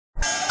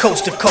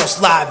Coast to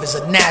Coast Live is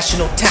a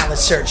national talent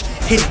search,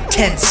 hitting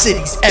 10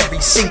 cities every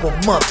single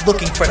month,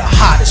 looking for the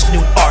hottest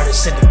new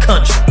artists in the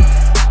country.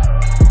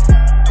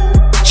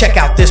 Check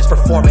out this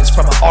performance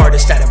from an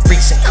artist at a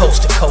recent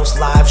Coast to Coast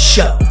Live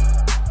show.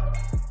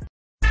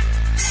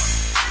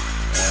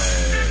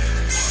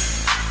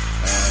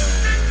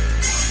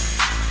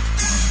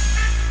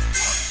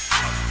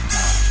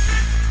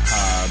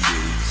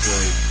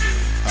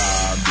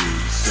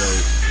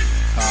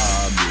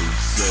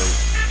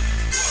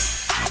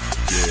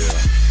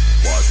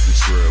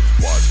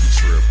 Watch me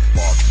trip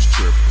off this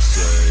triple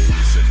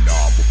C's and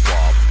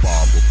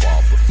pop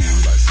a few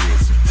like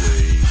six and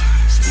please.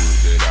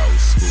 Smooth it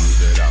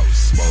out,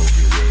 smoke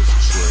it with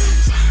some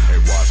trees. Hey,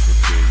 watch me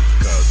be,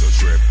 cause I'm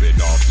tripping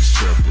off this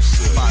triple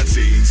C. My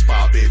teens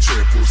popping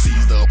triple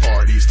C's, the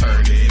party's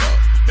turning up.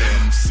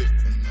 And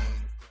sitting on.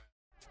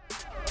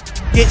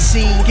 Get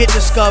seen, get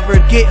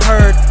discovered, get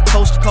heard.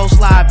 Coast to Coast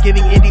Live,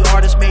 giving indie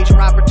artists major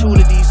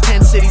opportunities.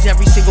 10 cities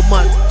every single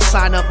month.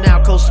 Sign up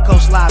now,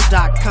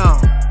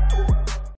 coasttocoastlive.com.